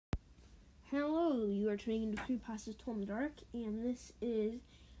Hello, you are tuning into Creepypastas Told in the Dark, and this is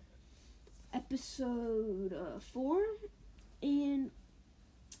episode 4, and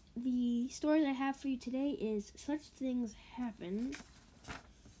the story that I have for you today is Such Things Happen.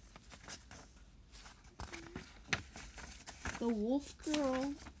 The Wolf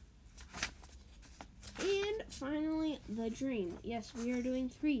Girl, and finally, The Dream. Yes, we are doing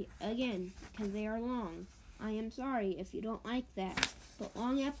 3 again, because they are long. I am sorry if you don't like that, but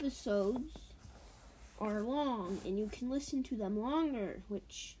long episodes are long, and you can listen to them longer,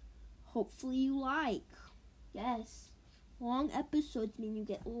 which hopefully you like. Yes, long episodes mean you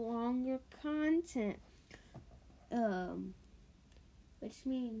get longer content, which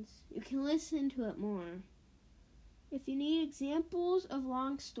means you can listen to it more. If you need examples of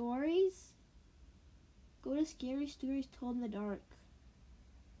long stories, go to Scary Stories Told in the Dark.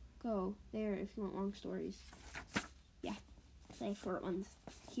 Go there if you want long stories. Yeah, I have short ones.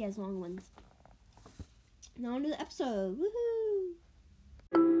 He has long ones. Now on to the episode. Woohoo!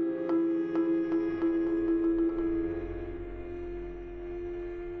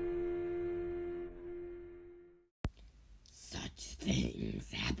 Such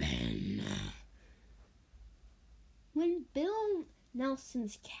things happen. When Bill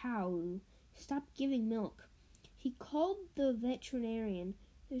Nelson's cow stopped giving milk, he called the veterinarian.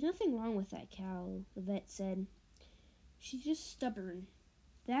 There's nothing wrong with that cow, the vet said. She's just stubborn.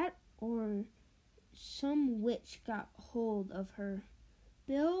 That or some witch got hold of her.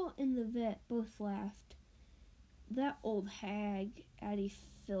 Bill and the vet both laughed. That old hag, Addie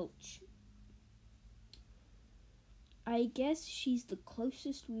Filch. I guess she's the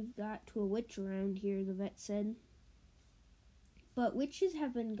closest we've got to a witch around here, the vet said. But witches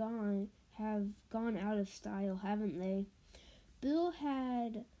have gone out of style, haven't they? Bill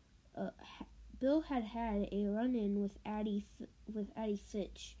had had a run-in with Addie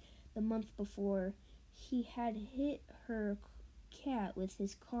Fitch the month before. He had hit her cat with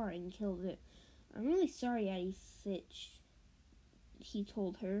his car and killed it. I'm really sorry, Addie Fitch, he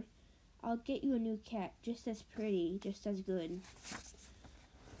told her. I'll get you a new cat, just as pretty, just as good.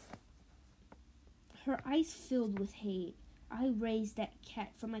 Her eyes filled with hate. I raised that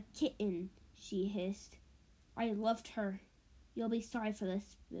cat from a kitten, she hissed. I loved her. You'll be sorry for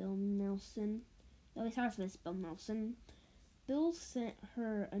this, Bill Nelson. Bill sent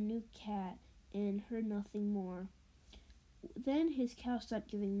her a new cat and heard nothing more. Then his cow stopped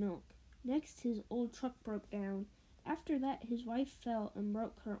giving milk. Next, his old truck broke down. After that, his wife fell and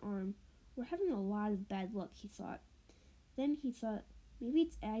broke her arm. We're having a lot of bad luck, he thought. Then he thought, maybe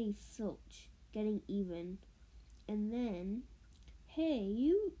it's Addie Filch getting even. And then, hey,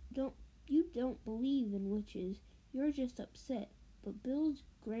 you don't believe in witches. You're just upset. But Bill's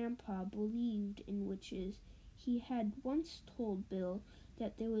grandpa believed in witches. He had once told Bill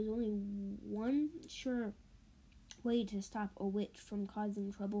that there was only one sure way to stop a witch from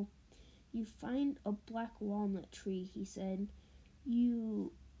causing trouble. You find a black walnut tree, he said.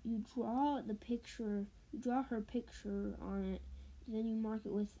 You draw her picture on it, then you mark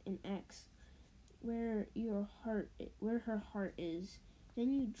it with an X where her heart is.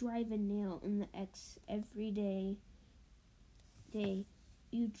 Then you drive a nail in the X every day.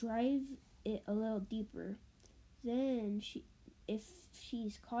 You drive it a little deeper. Then if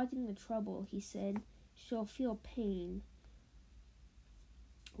she's causing the trouble, he said, she'll feel pain.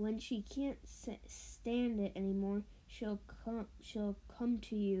 When she can't stand it anymore, she'll come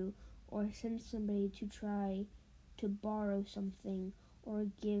to you or send somebody to try to borrow something or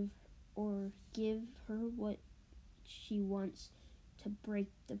give her what she wants to break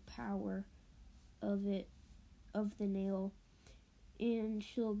the power of the nail, and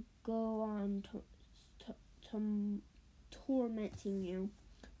she'll go on to tormenting you.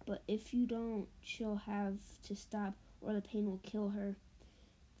 But if you don't, she'll have to stop or the pain will kill her.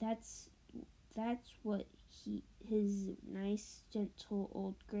 That's what his nice, gentle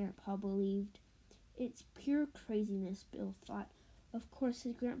old grandpa believed. It's pure craziness, Bill thought. Of course,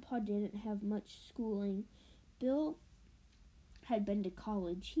 his grandpa didn't have much schooling. Bill had been to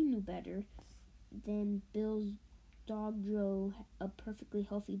college. He knew better. Then Bill's dog Joe, a perfectly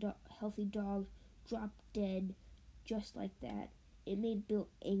healthy dog, dropped dead just like that. It made Bill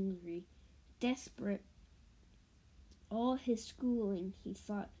angry, desperate. All his schooling, he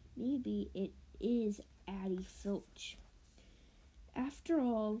thought, maybe it is Addie Filch. After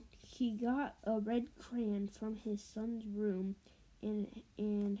all, he got a red crayon from his son's room and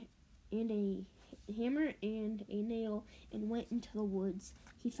a hammer and a nail and went into the woods.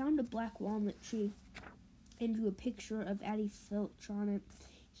 He found a black walnut tree and drew a picture of Addie Filch on it.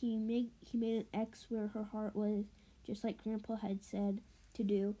 He made an X where her heart was, just like Grandpa had said to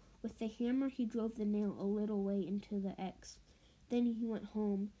do. With the hammer, he drove the nail a little way into the X. Then he went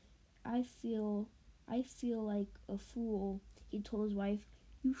home. I feel like a fool, he told his wife.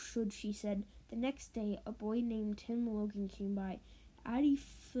 You should, she said. The next day, a boy named Tim Logan came by. Addie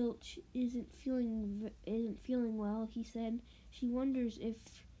Filch isn't feeling well, he said. She wonders if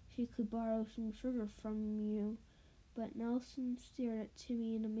she could borrow some sugar from you. But Nelson stared at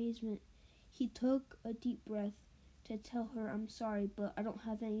Timmy in amazement. He took a deep breath to tell her, I'm sorry, but I don't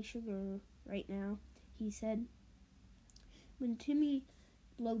have any sugar right now, he said. When Timmy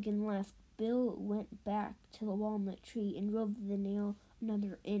Logan left, Bill went back to the walnut tree and drove the nail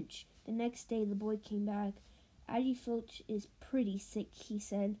another inch. The next day, the boy came back. Addie Filch is pretty sick, he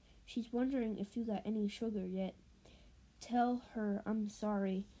said. She's wondering if you got any sugar yet. Tell her I'm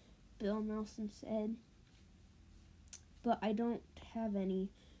sorry, Bill Nelson said. But I don't have any.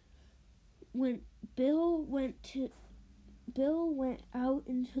 When Bill went out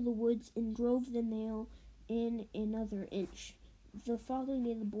into the woods and drove the nail in another inch. The following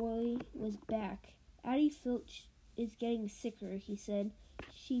day, the boy was back. Addie Filch is getting sicker, he said.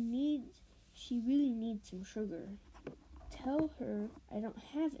 She really needs some sugar. Tell her I don't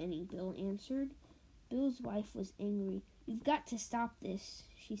have any, Bill answered. Bill's wife was angry. You've got to stop this,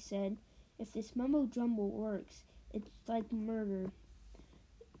 she said. If this mumbo-jumbo works, it's like murder.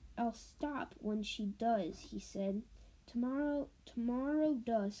 I'll stop when she does, he said. Tomorrow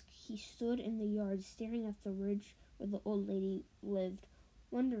dusk, he stood in the yard staring at the ridge where the old lady lived,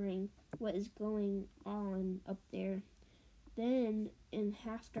 wondering what is going on up there. Then, in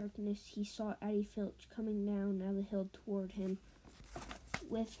half-darkness, he saw Addie Filch coming down the hill toward him.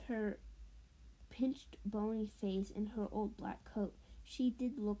 With her pinched, bony face and her old black coat, she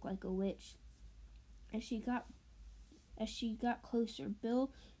did look like a witch. As she got closer,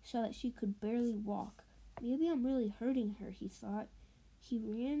 Bill saw that she could barely walk. Maybe I'm really hurting her, he thought. He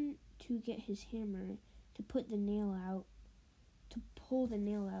ran to get his hammer to pull the nail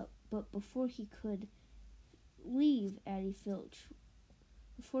out, but before he could leave, Addie Filch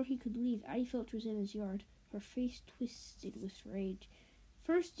was in his yard, her face twisted with rage.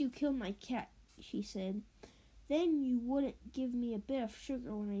 First you killed my cat, she said. Then you wouldn't give me a bit of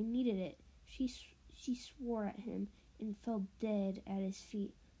sugar when I needed it. She swore at him and fell dead at his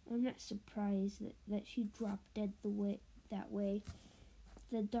feet. I'm not surprised that she dropped dead that way.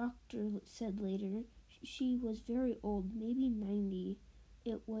 The doctor said later. She was very old, maybe 90.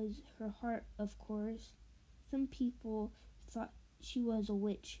 It was her heart, of course. Some people thought she was a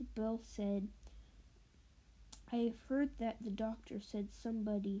witch. Bill said, I've heard that the doctor said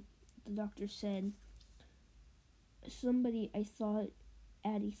somebody I thought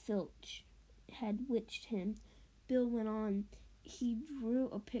Addie Filch had witched him. Bill went on. He drew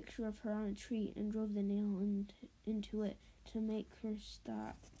a picture of her on a tree and drove the nail into it to make her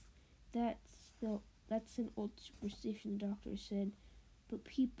stop. That's an old superstition, the doctor said. But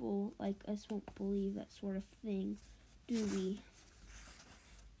people like us won't believe that sort of thing, do we?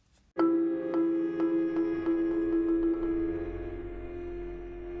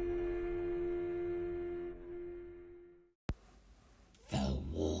 The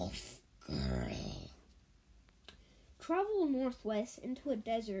Wolf Girl. Travel northwest into a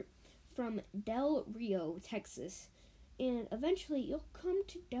desert from Del Rio, Texas, and eventually you'll come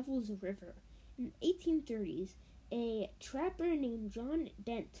to Devil's River. In the 1830s, a trapper named John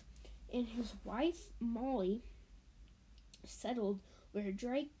Dent and his wife Molly settled where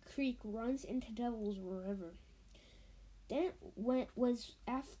Dry Creek runs into Devil's River. Dent was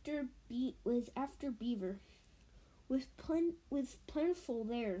after beaver, with plentiful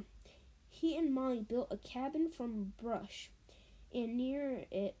there. He and Molly built a cabin from brush, and near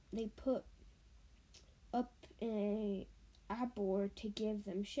it they put up a arbor to give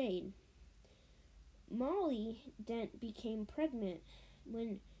them shade. Molly Dent became pregnant.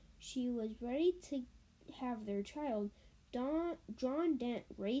 When she was ready to have their child, John Dent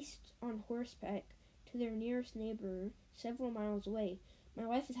raced on horseback to their nearest neighbor several miles away. My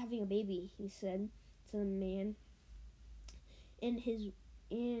wife is having a baby, he said to the man and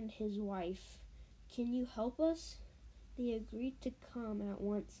his wife. Can you help us? They agreed to come at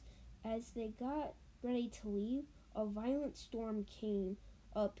once. As they got ready to leave, a violent storm came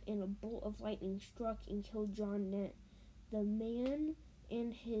up and a bolt of lightning struck and killed John Dent. The man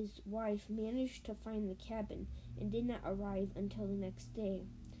and his wife managed to find the cabin and did not arrive until the next day.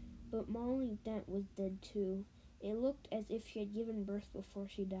 But Molly Dent was dead too. It looked as if she had given birth before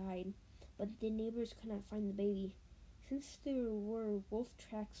she died, but the neighbors could not find the baby. Since there were wolf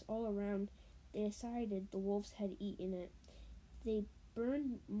tracks all around, they decided the wolves had eaten it. They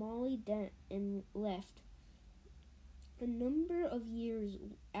burned Molly Dent and left. A number of years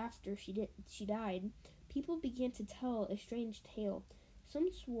after she died, people began to tell a strange tale. Some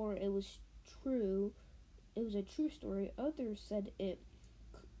swore it was true. It was a true story. Others said it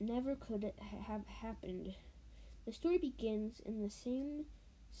never could have happened. The story begins in the same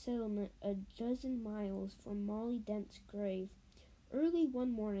settlement a dozen miles from Molly Dent's grave. Early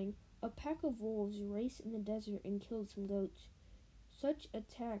one morning, a pack of wolves raced in the desert and killed some goats. Such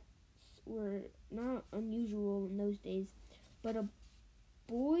attacks were not unusual in those days, but a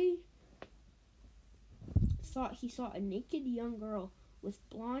boy thought he saw a naked young girl with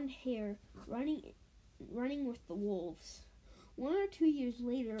blonde hair running with the wolves. 1 or 2 years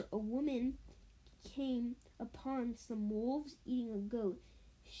later, a woman came upon some wolves eating a goat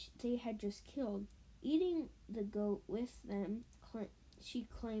they had just killed. Eating the goat with them, she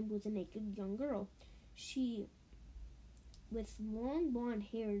claimed, was a naked young girl. She, with long blonde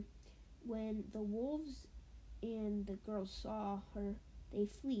hair. When the wolves and the girl saw her, they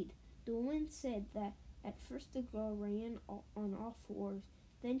fled. The woman said that at first the girl ran on all fours,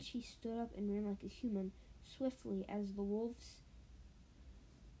 then she stood up and ran like a human, swiftly as the wolves.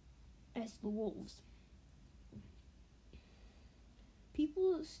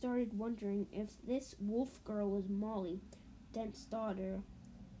 People started wondering if this wolf girl was Molly, Dent's daughter.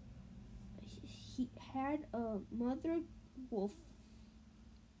 He had a mother wolf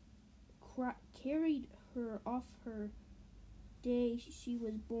carried her off her day she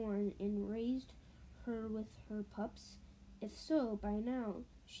was born and raised her with her pups. If so, by now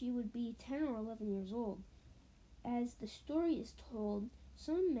she would be 10 or 11 years old. As the story is told,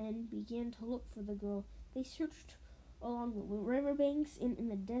 some men began to look for the girl. They searched along the riverbanks and in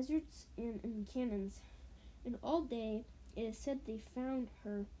the deserts and in the canyons. And all day it is said they found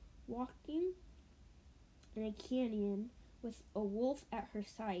her walking in a canyon with a wolf at her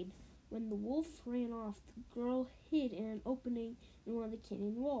side. When the wolf ran off, the girl hid in an opening in one of the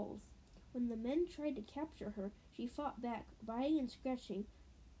canyon walls. When the men tried to capture her, she fought back, biting and scratching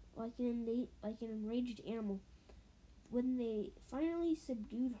like an enraged animal. When they finally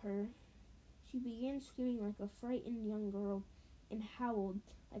subdued her, she began screaming like a frightened young girl and howled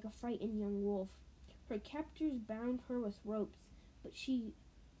like a frightened young wolf. Her captors bound her with ropes, but she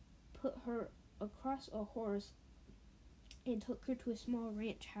put her across a horse and took her to a small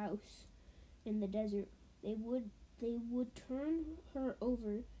ranch house in the desert. They would turn her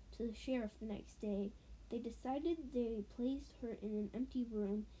over to the sheriff the next day. They decided they placed her in an empty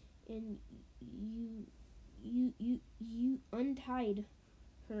room, and you untied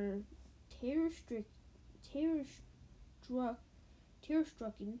her. Terror-stricken,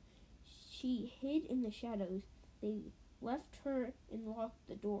 she hid in the shadows. They left her and locked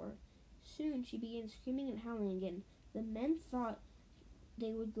the door. Soon she began screaming and howling again. The men thought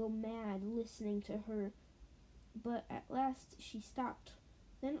they would go mad listening to her, but at last she stopped.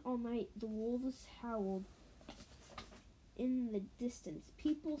 Then all night the wolves howled in the distance.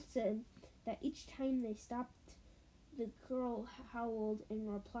 People said that each time they stopped, the girl howled in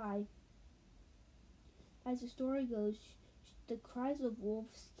reply. As the story goes, the cries of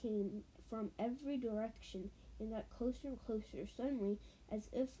wolves came from every direction and got closer and closer. Suddenly, as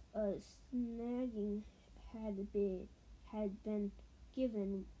if a snagging had been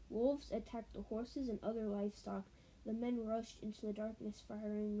given, wolves attacked the horses and other livestock. The men rushed into the darkness,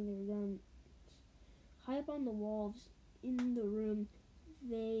 firing their guns. High up on the walls in the room,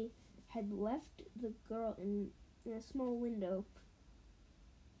 they had left the girl in a small window,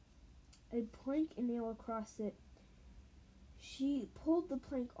 a plank and nail across it. She pulled the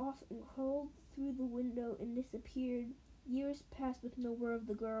plank off and crawled through the window and disappeared. Years passed with no word of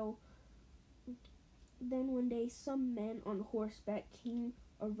the girl. Then one day some men on horseback came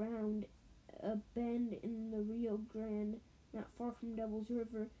around a bend in the Rio Grande, not far from Devil's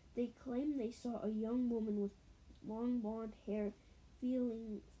River. They claimed they saw a young woman with long blonde hair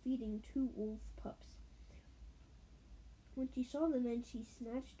feeding 2 wolf pups. When she saw the men, she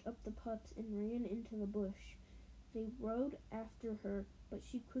snatched up the pups and ran into the bush. They rode after her, but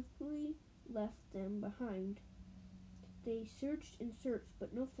she quickly left them behind. They searched and searched,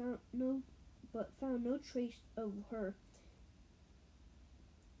 but found no trace of her.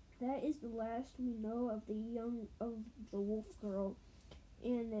 That is the last we know of the wolf girl,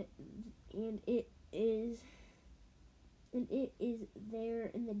 and it is there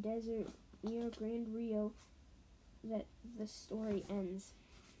in the desert near Grand Rio that the story ends.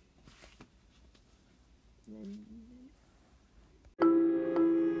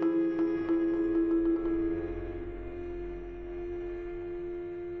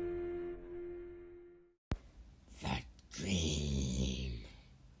 That dream.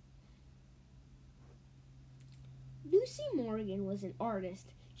 Lucy was an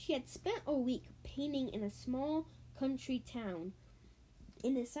artist. She had spent a week painting in a small country town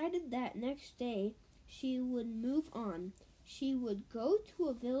and decided that next day she would move on. She would go to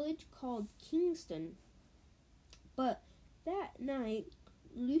a village called Kingston. But that night,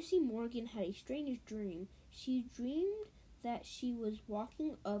 Lucy Morgan had a strange dream. She dreamed that she was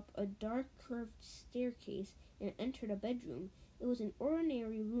walking up a dark curved staircase and entered a bedroom. It was an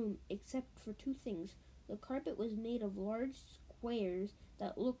ordinary room except for two things. The carpet was made of large squares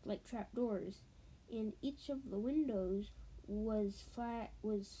that looked like trapdoors, and each of the windows was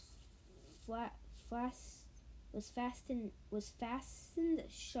fastened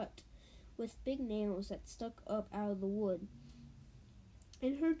shut with big nails that stuck up out of the wood.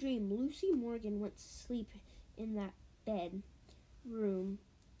 In her dream, Lucy Morgan went to sleep in that bedroom.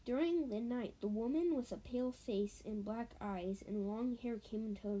 During the night, the woman with a pale face and black eyes and long hair came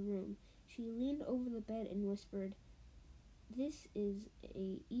into the room. She leaned over the bed and whispered, "This is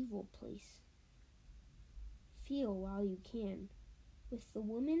an evil place. Feel while you can."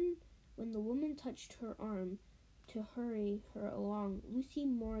 When the woman touched her arm to hurry her along, Lucy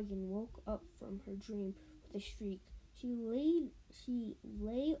Morgan woke up from her dream with a shriek. She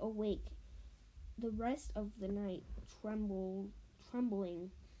lay awake the rest of the night,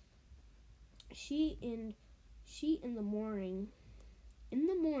 trembling. In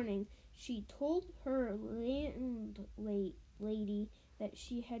the morning, she told her landlady that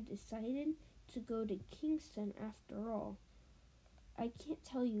she had decided to go to Kingston after all. "I can't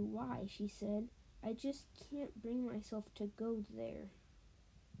tell you why," she said. "I just can't bring myself to go there.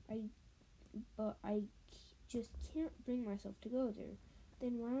 I just can't bring myself to go there."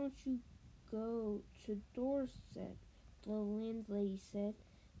 "Then why don't you go to Dorset?" the landlady said.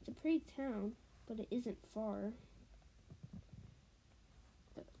 "It's a pretty town, but it isn't far."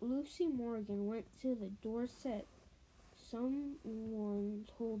 Lucy Morgan went to the Dorset. Someone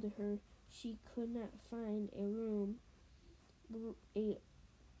told her she could not find a room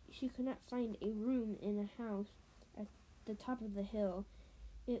in a house at the top of the hill.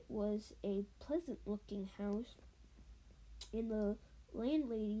 It was a pleasant-looking house, and the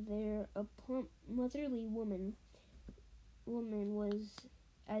landlady there, a plump, motherly woman, was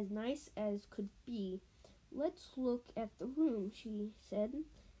as nice as could be. "Let's look at the room," she said.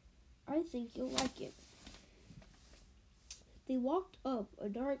 "I think you'll like it." They walked up a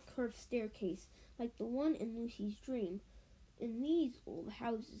dark curved staircase like the one in Lucy's dream. In these old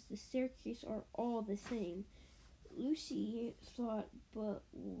houses, the staircases are all the same, Lucy thought, but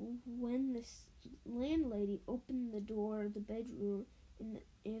when the landlady opened the door of the bedroom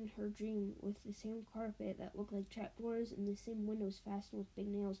in her dream with the same carpet that looked like trapdoors and the same windows fastened with big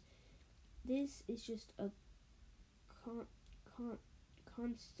nails, "This is just a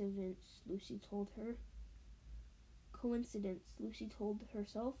coincidence," Lucy told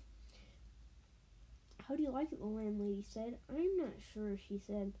herself. "How do you like it?" the landlady said. "I'm not sure," she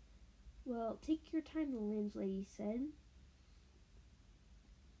said. "Well, take your time," the landlady said.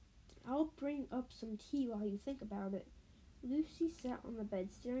 "I'll bring up some tea while you think about it." Lucy sat on the bed,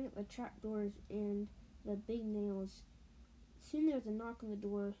 staring at the trapdoors and the big nails. Soon there was a knock on the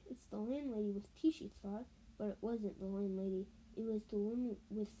door. "It's the landlady with tea," she thought, but it wasn't the landlady. It was the woman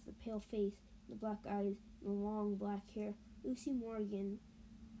with the pale face, the black eyes, and the long black hair. Lucy Morgan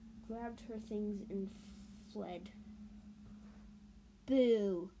grabbed her things and fled.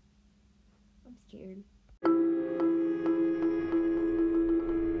 Boo! I'm scared.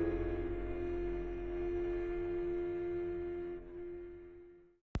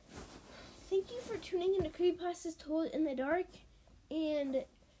 Thank you for tuning in to Creepypastas Told in the Dark. And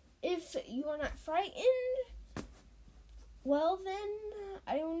if you are not frightened, well then,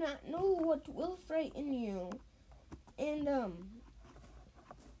 I do not know what will frighten you. And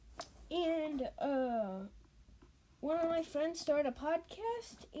one of my friends started a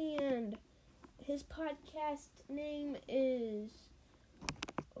podcast, and his podcast name is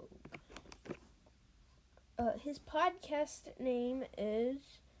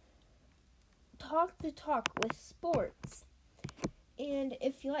Talk the Talk with Sports. And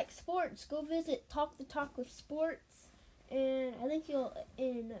if you like sports, go visit Talk the Talk with Sports, and I think you'll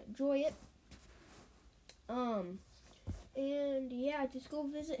enjoy it. And yeah, just go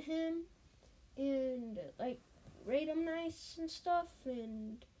visit him and rate him nice and stuff,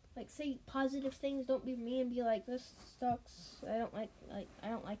 and say positive things. Don't be mean and be like, "This sucks. I don't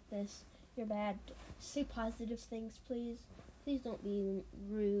like this. You're bad." Say positive things, please. Please don't be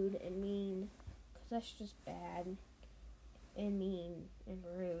rude and mean, because that's just bad and mean and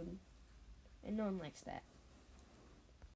rude, and no one likes that.